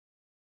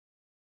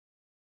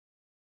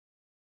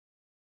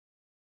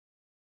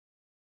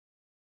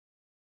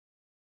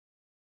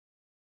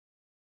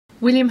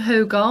William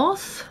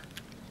Hogarth,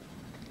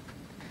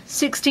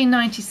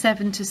 1697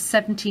 to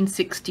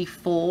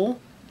 1764.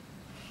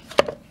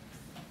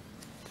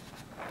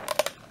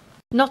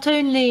 Not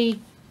only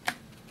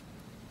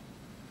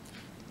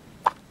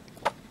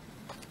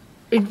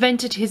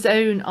invented his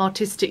own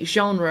artistic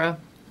genre,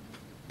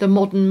 the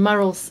modern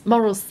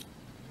morals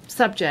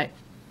subject,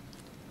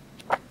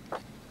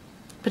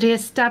 but he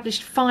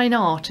established fine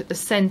art at the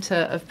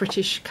centre of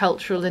British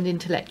cultural and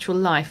intellectual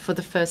life for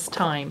the first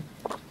time.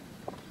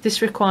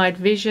 This required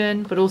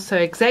vision, but also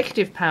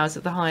executive powers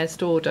of the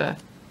highest order.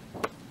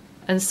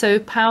 And so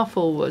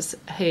powerful was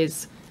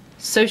his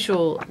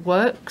social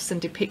works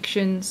and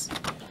depictions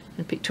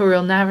and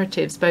pictorial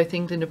narratives, both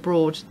England and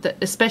abroad, that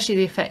especially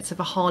the effects of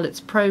A Harlot's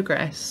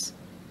Progress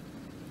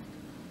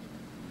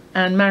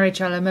and Marriage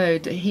à la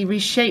Mode, he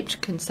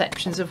reshaped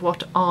conceptions of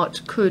what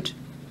art could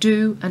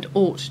do and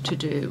ought to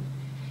do.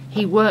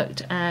 He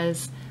worked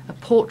as a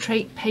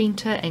portrait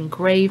painter,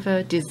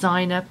 engraver,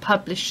 designer,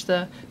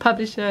 publisher,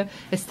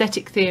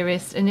 aesthetic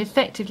theorist, and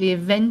effectively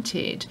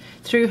invented,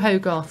 through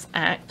Hogarth's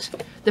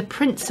Act, the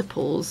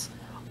principles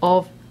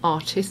of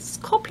artists'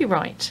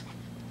 copyright.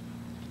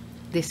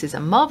 This is a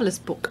marvellous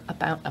book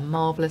about a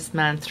marvellous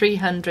man,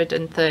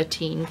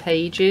 313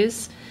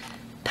 pages,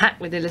 packed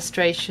with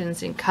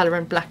illustrations in colour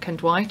and black and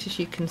white, as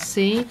you can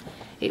see.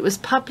 It was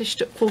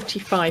published at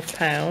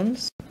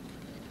 £45,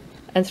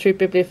 and through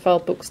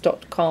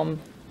bibliophilebooks.com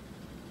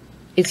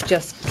it's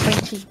just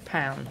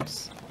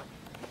 £20.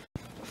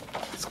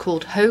 It's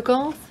called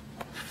Hogarth,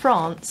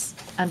 France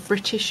and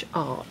British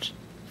Art,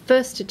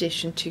 first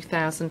edition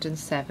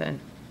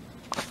 2007.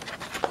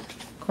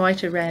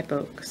 Quite a rare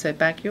book, so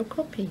bag your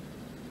copy.